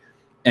that way.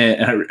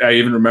 And I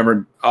even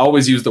remember I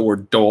always use the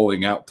word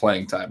doling out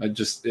playing time.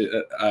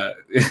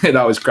 It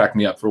always cracked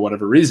me up for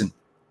whatever reason.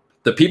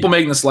 The people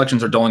making the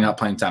selections are doling out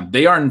playing time.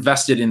 They are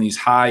invested in these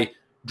high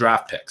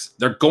draft picks.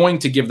 They're going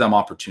to give them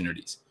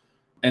opportunities.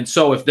 And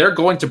so if they're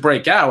going to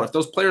break out, if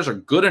those players are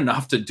good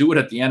enough to do it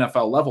at the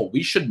NFL level,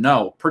 we should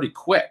know pretty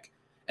quick.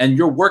 And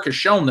your work has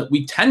shown that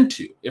we tend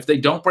to. If they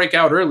don't break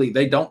out early,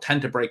 they don't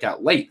tend to break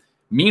out late.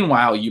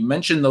 Meanwhile, you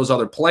mentioned those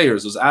other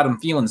players, those Adam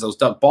Thielens, those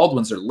Doug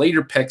Baldwins, are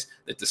later picks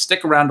that to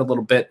stick around a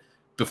little bit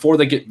before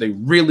they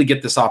really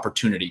get this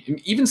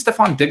opportunity. Even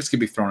Stephon Diggs could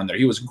be thrown in there.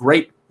 He was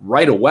great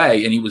right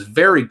away, and he was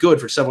very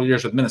good for several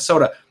years with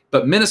Minnesota,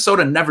 but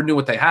Minnesota never knew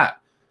what they had.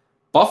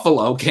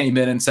 Buffalo came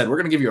in and said, we're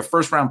going to give you a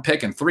first-round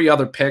pick and 3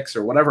 other picks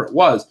or whatever it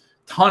was,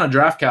 ton of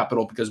draft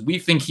capital because we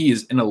think he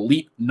is an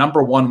elite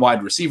number 1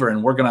 wide receiver,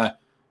 and we're going to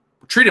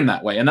treat him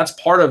that way. And that's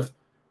part of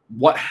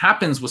what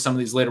happens with some of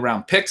these later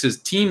round picks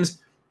is teams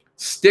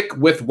stick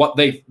with what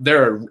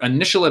their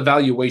initial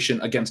evaluation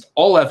against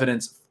all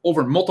evidence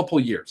over multiple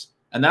years.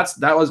 And that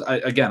was,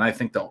 again, I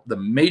think the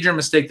major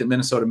mistake that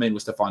Minnesota made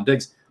with Stephon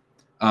Diggs.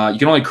 You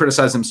can only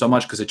criticize them so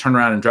much because they turned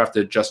around and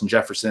drafted Justin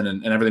Jefferson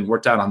and everything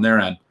worked out on their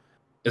end.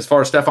 As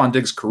far as Stephon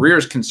Diggs' career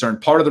is concerned,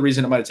 part of the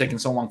reason it might have taken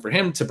so long for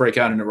him to break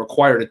out and it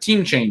required a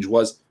team change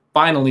was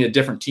finally a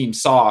different team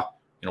saw,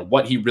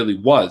 what he really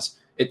was.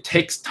 It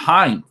takes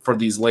time for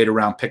these later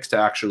round picks to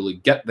actually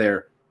get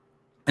there.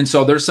 And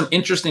so there's some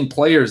interesting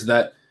players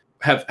that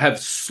have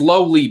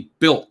slowly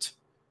built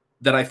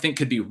that I think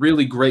could be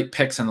really great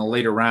picks in the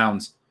later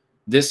rounds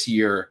this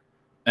year.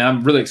 And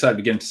I'm really excited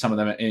to get into some of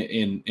them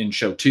in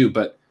show 2.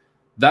 But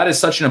that is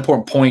such an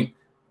important point,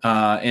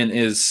 and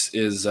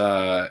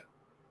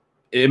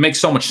it makes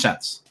so much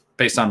sense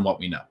based on what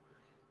we know.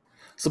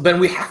 So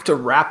Ben, we have to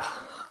wrap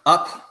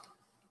up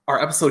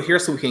our episode here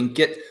so we can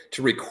get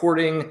to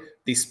recording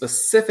the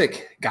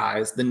specific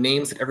guys, the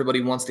names that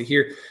everybody wants to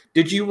hear.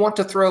 Did you want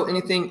to throw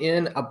anything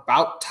in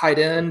about tight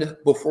end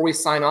before we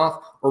sign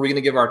off, or are we going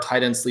to give our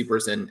tight end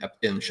sleepers in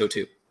show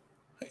 2?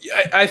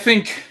 I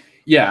think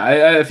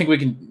we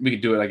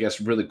can do it, I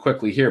guess, really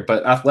quickly here.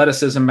 But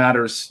athleticism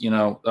matters.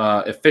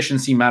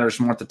 Efficiency matters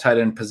more at the tight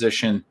end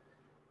position.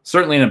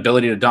 Certainly an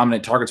ability to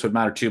dominate targets would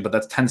matter too, but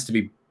that tends to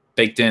be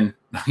baked in.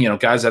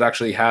 Guys that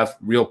actually have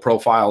real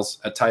profiles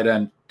at tight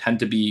end tend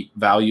to be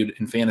valued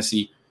in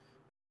fantasy.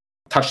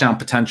 Touchdown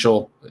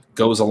potential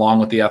goes along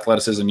with the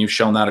athleticism. You've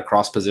shown that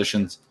across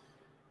positions.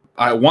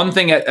 One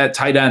thing at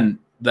tight end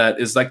that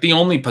is like the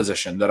only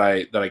position that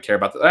I care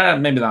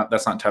about. Maybe not.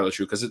 That's not entirely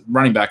true because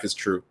running back is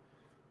true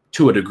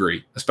to a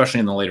degree, especially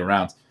in the later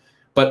rounds.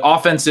 But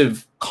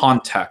offensive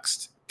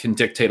context can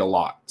dictate a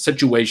lot.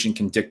 Situation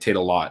can dictate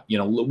a lot. We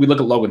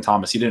look at Logan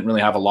Thomas. He didn't really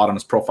have a lot on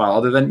his profile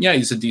other than,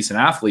 he's a decent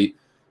athlete,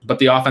 but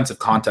the offensive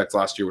context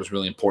last year was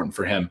really important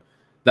for him.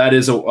 That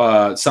is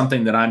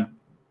something that I'm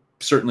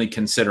certainly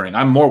considering.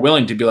 I'm more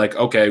willing to be like,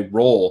 okay,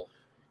 roll.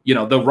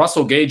 The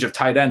Russell Gage of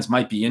tight ends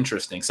might be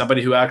interesting.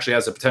 Somebody who actually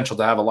has the potential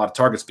to have a lot of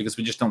targets because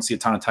we just don't see a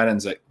ton of tight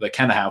ends that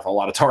can have a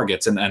lot of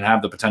targets and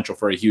have the potential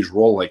for a huge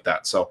role like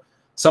that. So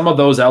some of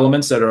those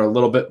elements that are a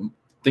little bit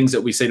things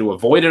that we say to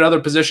avoid at other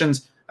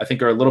positions, I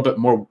think are a little bit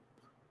more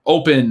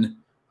open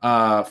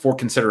for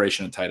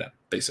consideration at tight end,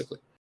 basically.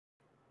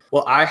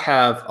 Well, I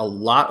have a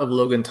lot of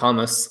Logan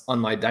Thomas on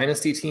my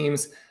dynasty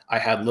teams. I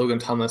had Logan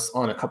Thomas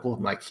on a couple of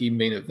my key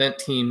main event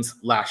teams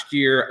last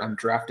year. I'm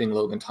drafting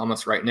Logan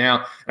Thomas right now.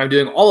 And I'm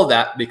doing all of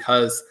that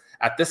because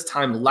at this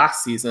time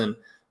last season,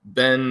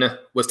 Ben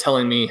was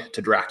telling me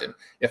to draft him.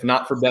 If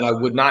not for Ben, I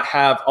would not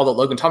have all the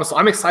Logan Thomas. So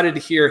I'm excited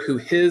to hear who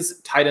his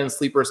tight end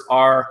sleepers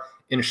are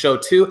in show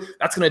 2.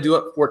 That's going to do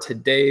it for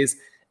today's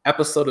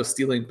episode of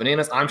Stealing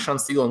Bananas. I'm Sean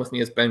Siegel, and with me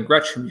is Ben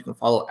Gretch, whom you can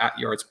follow at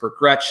Yards Per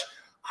Gretch.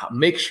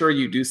 Make sure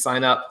you do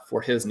sign up for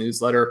his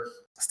newsletter,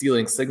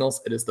 Stealing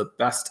Signals. It is the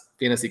best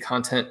fantasy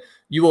content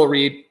you will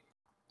read.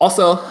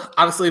 Also,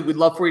 obviously, we'd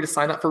love for you to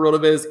sign up for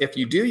RotoViz. If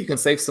you do, you can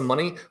save some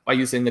money by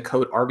using the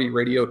code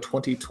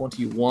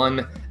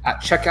RVRadio2021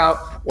 at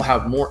checkout. We'll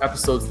have more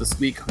episodes this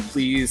week.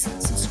 Please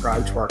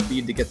subscribe to our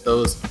feed to get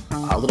those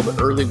a little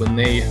bit early when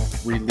they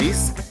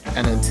release.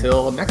 And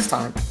until next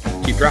time,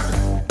 keep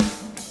drafting.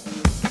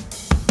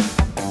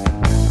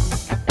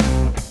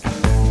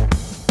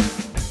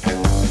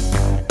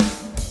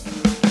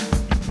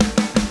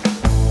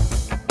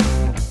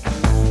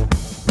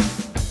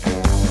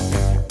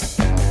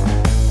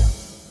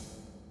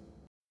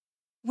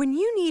 When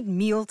you need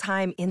meal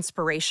mealtime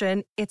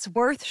inspiration, it's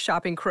worth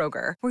shopping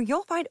Kroger, where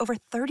you'll find over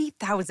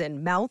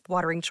 30,000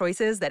 mouth-watering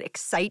choices that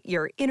excite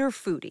your inner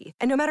foodie.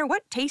 And no matter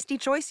what tasty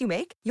choice you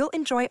make, you'll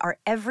enjoy our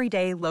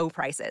everyday low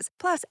prices,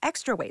 plus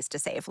extra ways to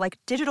save, like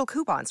digital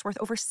coupons worth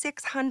over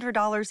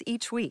 $600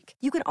 each week.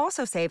 You can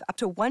also save up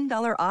to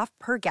 $1 off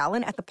per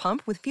gallon at the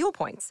pump with fuel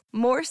points.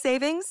 More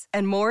savings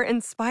and more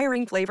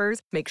inspiring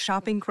flavors make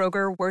shopping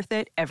Kroger worth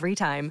it every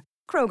time.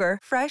 Kroger,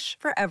 fresh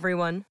for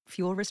everyone.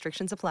 Fuel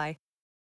restrictions apply.